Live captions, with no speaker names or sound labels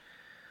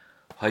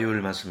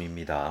화요일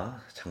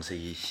말씀입니다.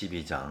 창세기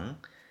 12장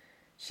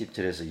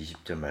 10절에서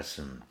 20절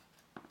말씀.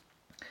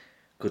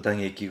 그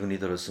땅에 기근이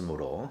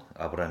들었으므로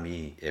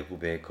아브라함이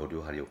애굽에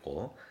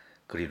거류하려고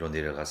그리로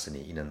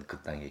내려갔으니 이는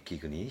그 땅에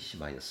기근이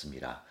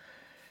심하였습니다.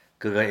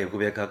 그가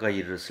애굽에 가까이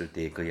이르렀을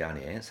때 그의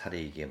아내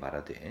사레에게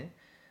말하되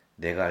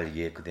내가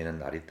알기에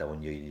그대는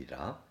아리따운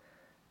여인이라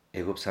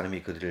애굽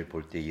사람이 그들을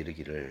볼 때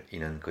이르기를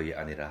이는 그의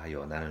아내라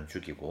하여 나는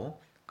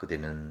죽이고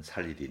그대는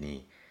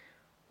살리리니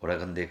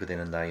오라건대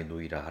그대는 나의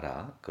누이라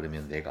하라.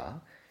 그러면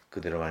내가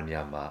그대로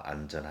말미암아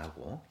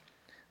안전하고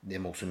내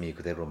목숨이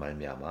그대로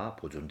말미암아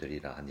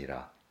보존되리라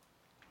하니라.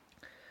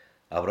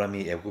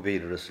 아브라함이 애굽에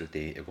이르렀을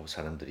때 애굽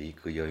사람들이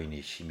그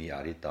여인이 심히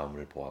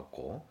아리따움을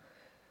보았고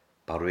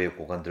바로의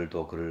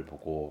고관들도 그를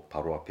보고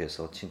바로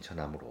앞에서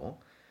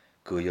칭찬하므로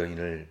그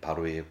여인을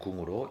바로의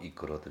궁으로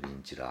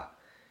이끌어들인지라.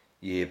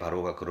 이에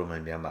바로가 그로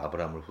말미암아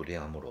아브라함을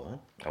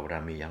후대함으로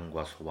아브라함이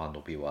양과 소와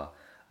노비와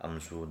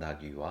암수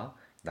나귀와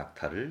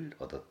낙타를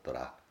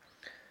얻었더라.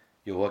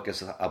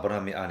 여호와께서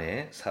아브라함의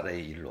아내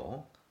사라의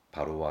일로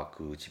바로와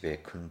그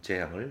집에 큰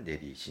재앙을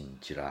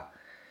내리신지라.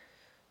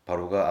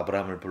 바로가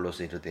아브라함을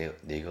불러서 이르되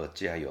내가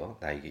어찌하여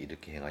나에게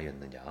이렇게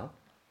행하였느냐?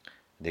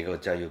 내가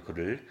어찌하여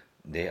그를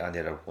내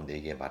아내라고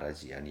내게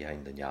말하지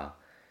아니하였느냐?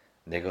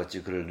 내가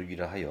어찌 그를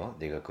누이라 하여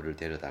내가 그를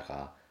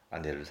데려다가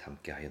아내를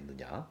삼게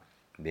하였느냐?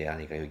 내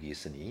아내가 여기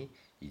있으니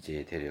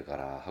이제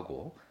데려가라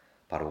하고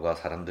바로가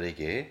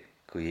사람들에게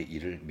그의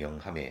일을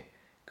명하매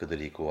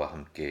그들이 그와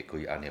함께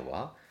그의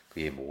아내와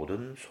그의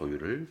모든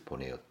소유를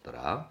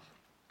보내었더라.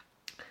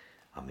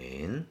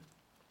 아멘.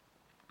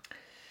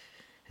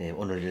 네,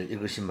 오늘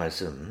읽으신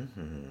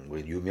말씀,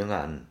 우리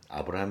유명한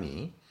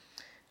아브라함이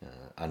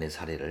아내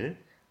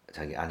사례를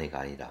자기 아내가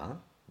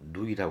아니라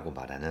누이라고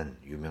말하는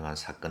유명한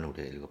사건을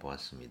우리가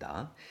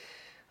읽어보았습니다.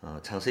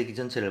 창세기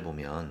전체를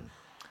보면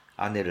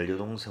아내를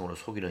여동생으로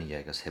속이는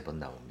이야기가 3번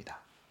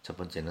나옵니다. 첫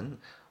번째는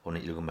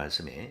오늘 읽은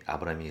말씀에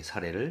아브라함이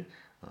사례를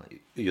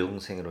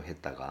여동생으로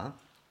했다가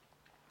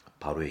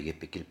바로에게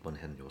뺏길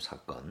뻔한 요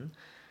사건.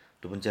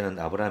 두 번째는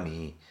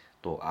아브라함이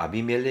또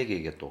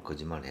아비멜렉에게 또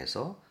거짓말을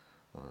해서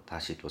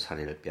다시 또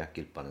사례를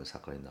빼앗길 뻔한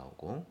사건이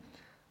나오고,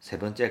 세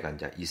번째가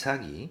이제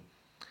이삭이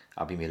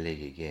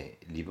아비멜렉에게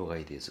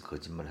리브가에 대해서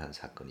거짓말한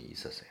사건이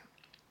있었어요.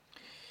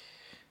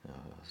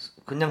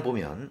 그냥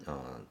보면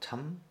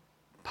참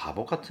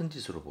바보 같은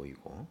짓으로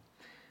보이고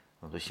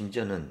또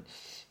심지어는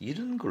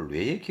이런 걸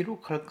왜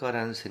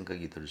기록할까라는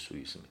생각이 들 수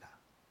있습니다.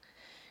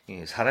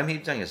 사람의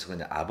입장에서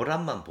그냥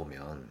아브라함만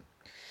보면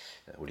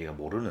우리가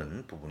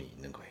모르는 부분이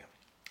있는 거예요.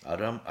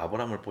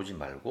 아브라함을 보지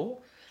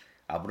말고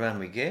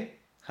아브라함에게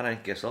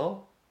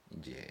하나님께서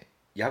이제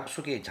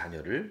약속의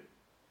자녀를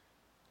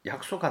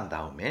약속한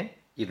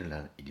다음에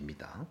일어난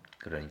일입니다.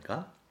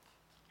 그러니까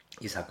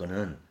이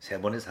사건은,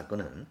 3번의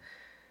사건은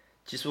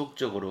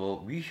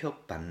지속적으로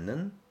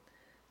위협받는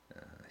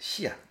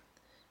씨앗,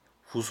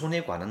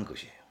 후손에 관한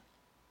것이에요.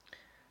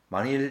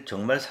 만일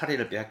정말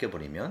사례를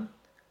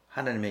빼앗겨버리면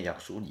하나님의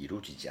약속은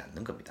이루어지지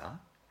않는 겁니다.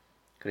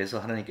 그래서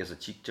하나님께서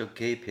직접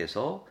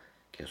개입해서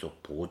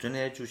계속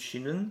보존해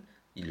주시는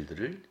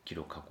일들을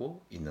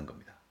기록하고 있는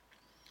겁니다.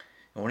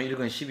 오늘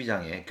읽은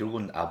 12장에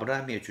결국은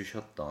아브라함이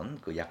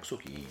주셨던 그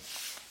약속이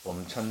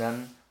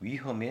엄청난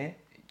위험에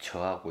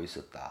처하고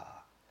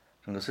있었다.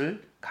 그런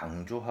것을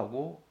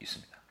강조하고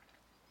있습니다.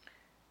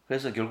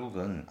 그래서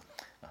결국은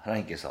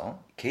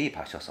하나님께서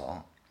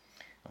개입하셔서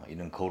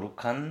이런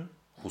거룩한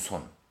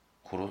후손,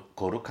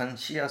 거룩한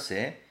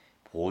씨앗의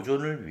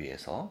보존을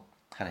위해서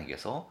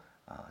하나님께서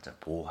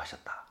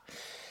보호하셨다.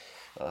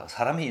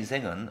 사람의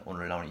인생은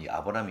오늘 나오는 이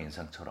아브라함의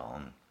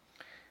인생처럼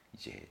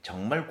이제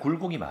정말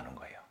굴곡이 많은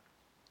거예요.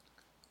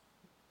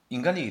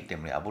 인간이기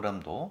때문에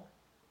아브라함도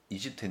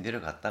이집트에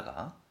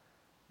내려갔다가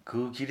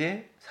그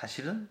길에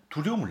사실은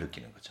두려움을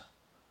느끼는 거죠.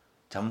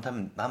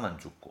 잘못하면 나만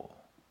죽고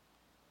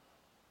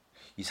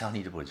이상한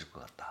일이 벌어질 것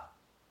같다.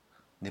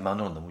 내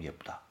마누라 너무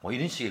예쁘다. 뭐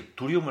이런 식의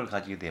두려움을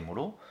가지게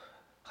되므로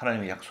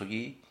하나님의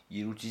약속이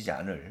이루어지지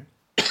않을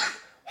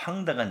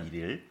황당한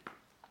일을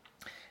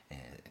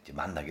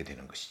만나게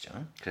되는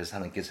것이죠. 그래서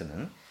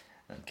하나님께서는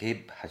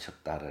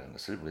개입하셨다라는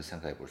것을 우리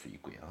생각해 볼 수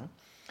있고요.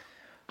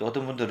 또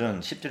어떤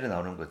분들은 10절에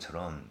나오는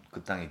것처럼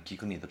그 땅에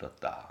기근이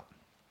들었다.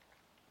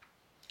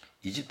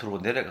 이집트로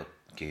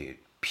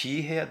내려가게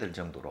피해야 될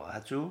정도로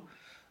아주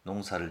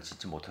농사를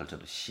짓지 못할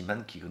정도로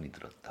심한 기근이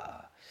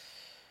들었다.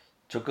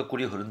 적과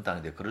꿀이 흐른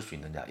땅인데 그럴 수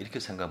있느냐,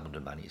 이렇게 생각하는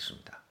분들 많이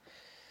있습니다.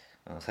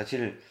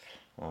 사실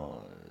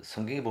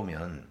성경에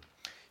보면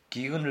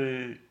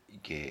기근을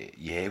이렇게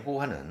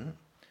예고하는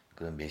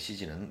그런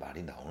메시지는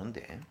많이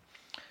나오는데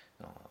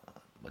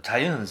뭐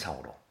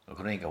자연현상으로,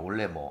 그러니까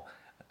원래 뭐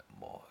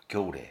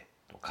겨울에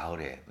또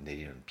가을에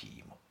내리는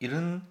비 뭐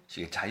이런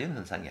식의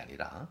자연현상이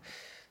아니라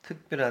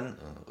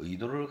특별한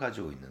의도를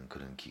가지고 있는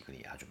그런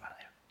기근이 아주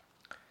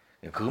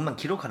많아요. 그것만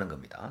기록하는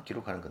겁니다.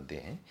 기록하는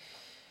건데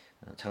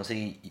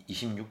창세기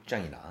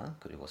 26장이나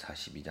그리고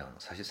 42장,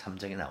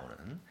 43장에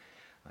나오는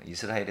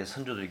이스라엘의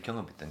선조들이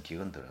경험했던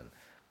기근들은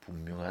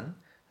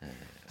분명한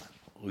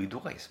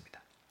의도가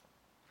있습니다.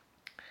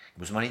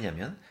 무슨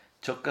말이냐면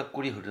적과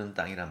꿀이 흐르는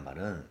땅이란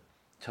말은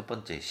첫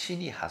번째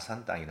신이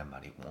하산 땅이란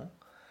말이고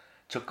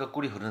젖과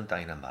꿀이 흐르는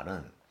땅이란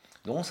말은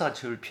농사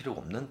지을 필요가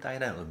없는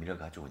땅이라는 의미를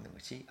가지고 있는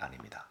것이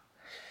아닙니다.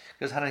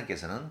 그래서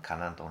하나님께서는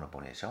가나안 땅으로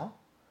보내셔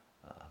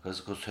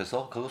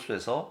그래서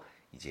그곳에서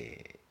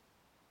이제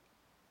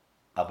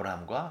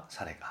아브라함과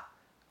사레가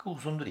그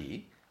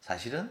후손들이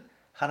사실은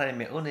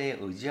하나님의 은혜에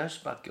의지할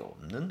수밖에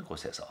없는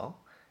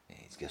곳에서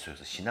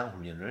계속해서 신앙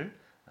훈련을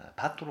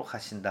받도록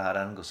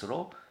하신다라는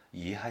것으로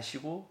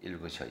이해하시고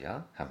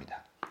읽으셔야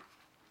합니다.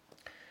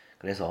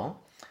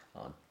 그래서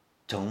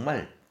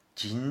정말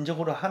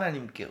진정으로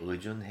하나님께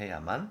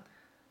의존해야만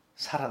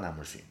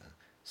살아남을 수 있는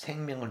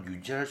생명을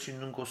유지할 수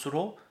있는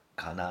곳으로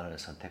가나안을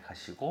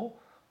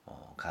선택하시고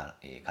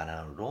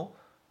가나안으로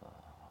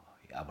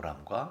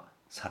아브라함과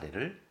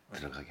사레를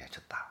들어가게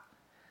하셨다.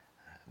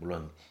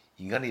 물론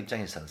인간의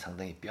입장에서는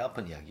상당히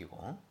뼈아픈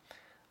이야기고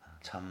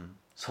참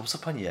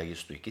섭섭한 이야기일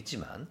수도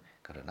있겠지만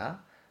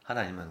그러나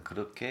하나님은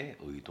그렇게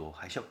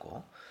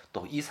의도하셨고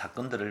또 이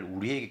사건들을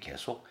우리에게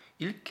계속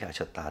읽게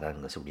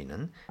하셨다라는 것을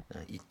우리는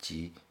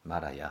잊지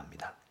말아야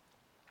합니다.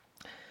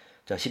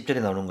 자,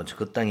 10절에 나오는 것은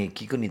그 땅에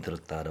기근이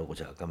들었다라고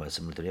제가 아까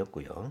말씀을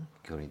드렸고요.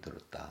 기근이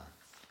들었다.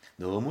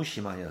 너무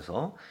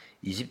심하여서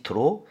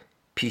이집트로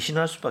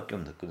피신할 수밖에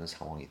없는 그런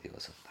상황이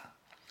되었었다.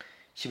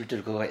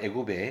 11절 그가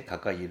애굽에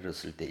가까이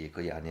이르렀을 때에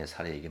그의 아내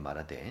사레에게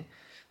말하되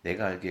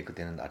내가 알기에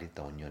그대는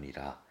아리따운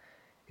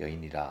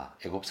여인이라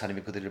애굽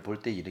사람이 그들을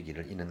볼 때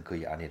이르기를 이는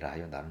그의 아내라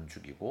하여 나는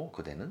죽이고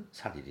그대는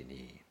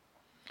살리리니.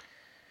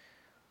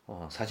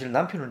 사실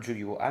남편을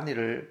죽이고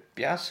아내를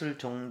빼앗을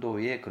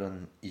정도의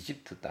그런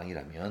이집트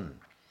땅이라면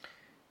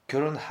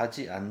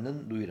결혼하지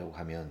않는 누이라고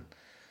하면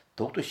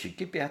더욱더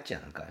쉽게 빼앗지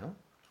않을까요?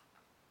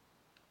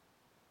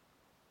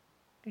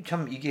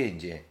 참 이게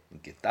이제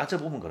이렇게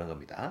따져보면 그런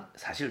겁니다.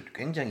 사실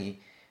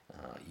굉장히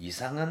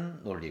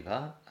이상한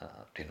논리가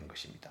되는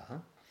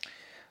것입니다.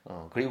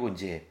 그리고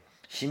이제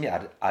신이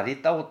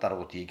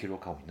아리따웠다라고 뒤에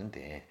기록하고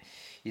있는데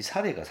이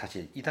사례가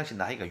사실 이 당시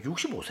나이가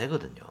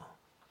 65세거든요.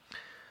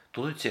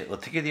 도대체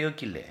어떻게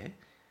되었길래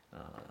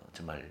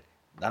정말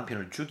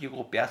남편을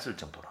죽이고 빼앗을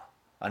정도로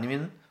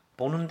아니면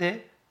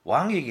보는데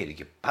왕에게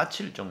이렇게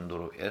바칠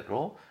정도로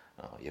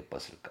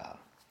예뻤을까?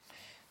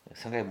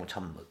 생각해보면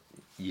참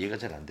이해가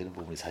잘 안 되는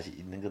부분이 사실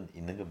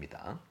있는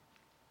겁니다.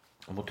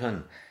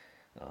 아무튼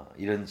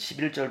이런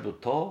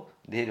 11절부터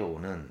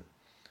내려오는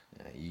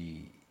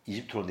이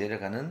이집트로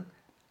내려가는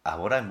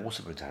아브라함의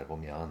모습을 잘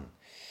보면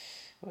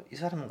이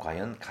사람은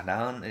과연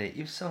가나안에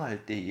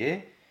입성할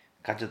때에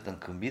가졌던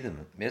그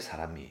믿음의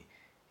사람이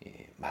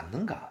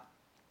맞는가?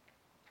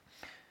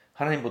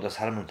 하나님보다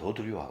사람을 더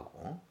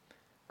두려워하고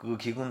그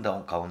기근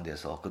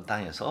가운데서 그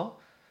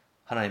땅에서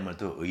하나님을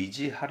더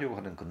의지하려고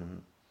하는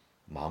그런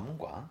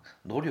마음과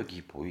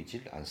노력이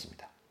보이질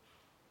않습니다.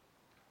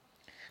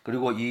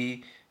 그리고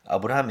이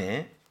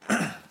아브라함의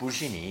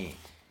불신이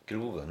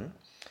결국은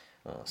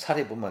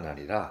사례뿐만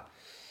아니라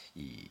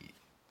이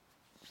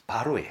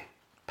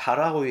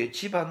파라오의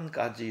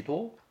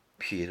집안까지도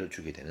피해를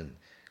주게 되는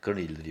그런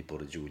일들이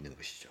벌어지고 있는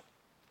것이죠.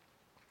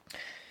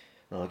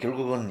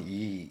 결국은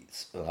이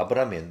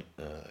아브라함의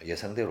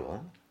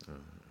예상대로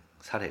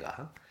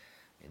사례가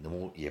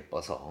너무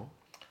예뻐서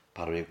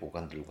바로의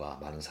고관들과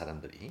많은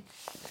사람들이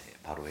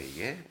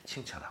바로에게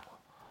칭찬하고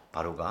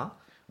바로가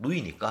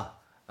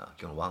누이니까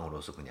결국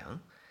왕으로서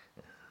그냥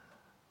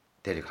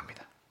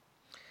데려갑니다.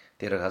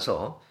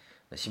 데려가서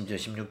심지어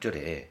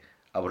 16절에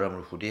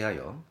아브라함을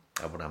후대하여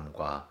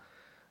아브라함과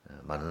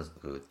많은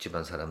그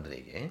집안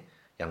사람들에게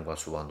양과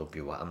수와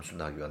노비와 암수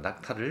나귀와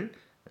낙타를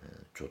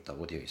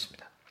줬다고 되어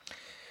있습니다.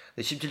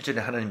 17절에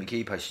하나님이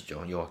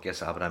개입하시죠.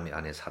 여호와께서 아브라함의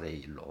아내 사레의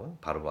일로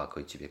바로와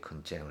그의 집에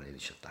큰 재앙을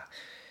내리셨다.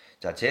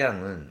 자,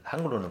 재앙은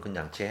한글로는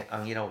그냥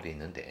재앙이라고 되어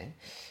있는데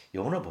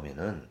영어로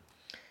보면은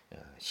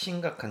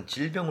심각한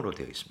질병으로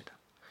되어 있습니다.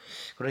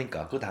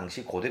 그러니까 그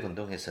당시 고대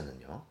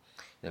근동에서는요,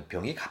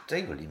 병이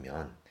갑자기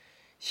걸리면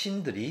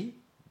신들이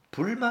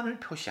불만을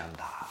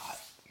표시한다,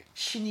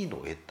 신이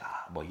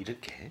노했다, 뭐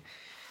이렇게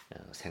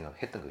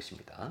생각했던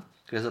것입니다.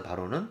 그래서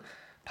바로는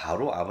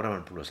바로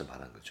아브라함을 불러서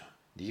말한 거죠.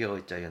 네가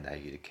어찌하여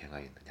나에게 이렇게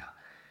행하였느냐?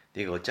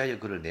 네가 어찌하여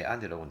그를 내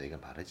아내라고 내가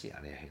말하지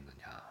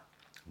아니하였느냐?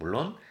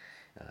 물론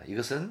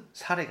이것은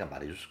사례가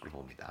말해줬을 걸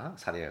봅니다.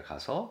 사례가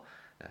가서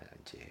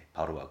이제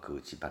바로와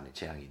그 집안에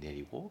재앙이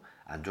내리고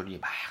안전이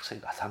막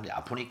서니까 사람들이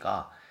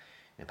아프니까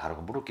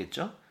바로가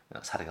물었겠죠.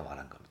 사례가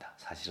말한 겁니다.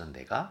 사실은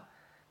내가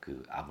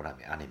그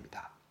아브라함의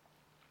아내입니다.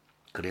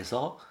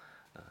 그래서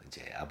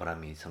이제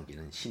아브라함이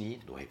섬기는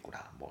신이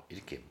노했구나. 뭐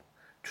이렇게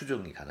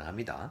추정이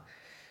가능합니다.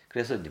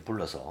 그래서 이제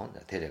불러서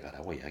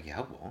데려가라고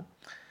이야기하고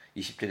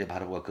 20절에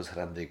바로가 그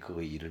사람들이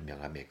그의 일을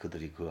명하며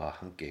그들이 그와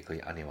함께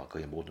그의 아내와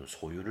그의 모든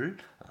소유를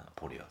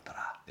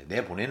보내었더라.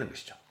 내보내는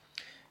것이죠.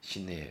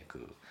 신의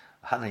그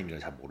하나님이라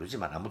잘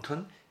모르지만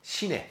아무튼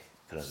신의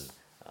그런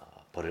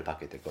벌을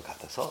받게 될 것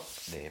같아서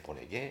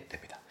내보내게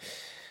됩니다.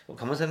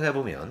 가만 생각해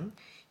보면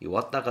이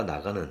왔다가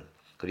나가는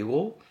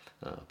그리고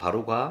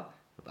바로가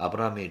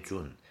아브라함에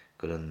준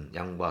그런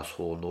양과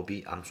소,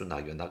 노비, 암수,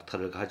 나귀,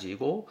 낙타를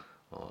가지고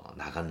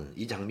나가는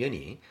이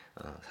장면이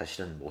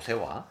사실은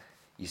모세와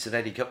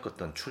이스라엘이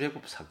겪었던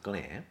출애굽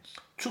사건의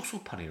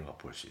축소판이라고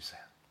볼 수 있어요.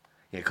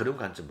 예, 그런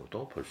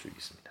관점으로도 볼 수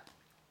있습니다.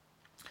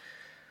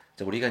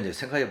 자, 우리가 이제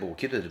생각해보고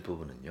기도해야 될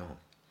부분은요.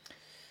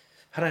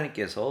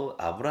 하나님께서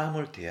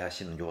아브라함을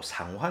대하시는 요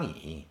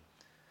상황이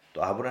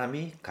또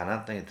아브라함이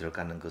가나안 땅에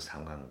들어가는 그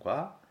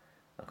상황과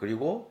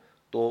그리고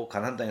또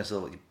가나안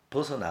땅에서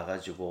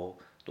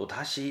벗어나가지고 또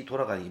다시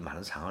돌아가는 이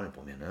많은 상황을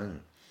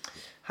보면은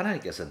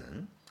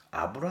하나님께서는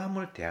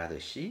아브라함을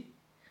대하듯이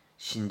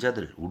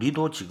신자들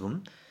우리도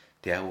지금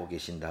대하고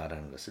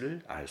계신다라는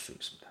것을 알 수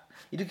있습니다.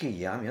 이렇게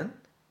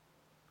이해하면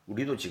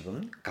우리도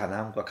지금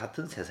가나안과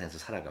같은 세상에서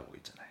살아가고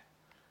있잖아요.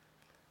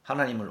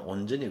 하나님을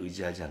온전히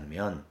의지하지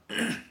않으면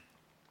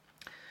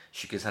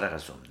쉽게 살아갈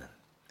수 없는,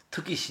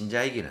 특히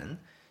신자에게는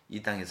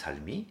이 땅의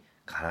삶이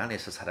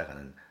가나안에서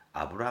살아가는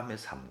아브라함의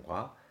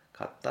삶과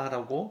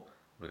같다라고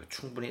우리가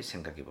충분히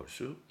생각해 볼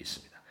수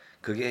있습니다.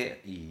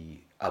 그게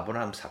이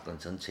아브라함 사건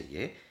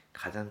전체의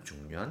가장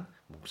중요한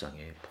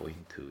묵상의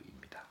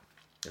포인트입니다.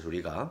 그래서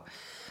우리가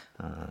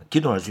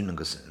기도할 수 있는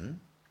것은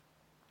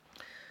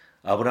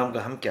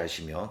아브라함과 함께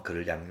하시며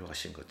그를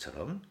양육하신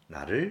것처럼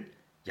나를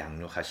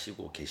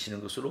양육하시고 계시는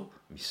것으로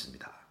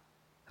믿습니다.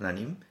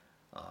 하나님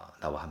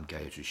나와 함께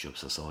하여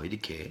주시옵소서.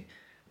 이렇게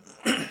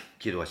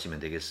기도하시면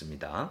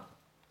되겠습니다.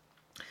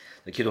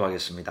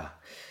 기도하겠습니다.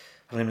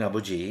 하나님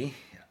아버지,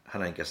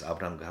 하나님께서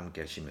아브라함과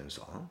함께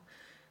하시면서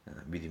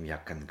믿음이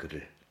약한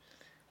그를,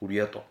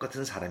 우리와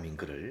똑같은 사람인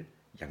그를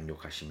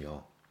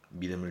양육하시며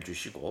믿음을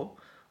주시고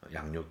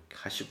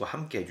양육하시고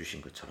함께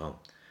해주신 것처럼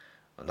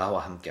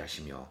나와 함께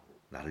하시며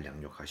나를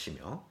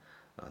양육하시며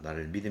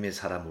나를 믿음의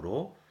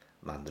사람으로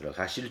만들어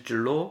가실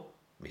줄로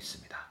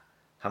믿습니다.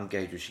 함께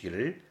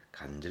해주시기를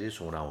간절히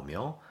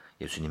소원하오며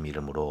예수님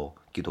이름으로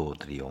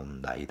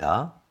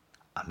기도드리옵나이다.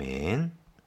 아멘.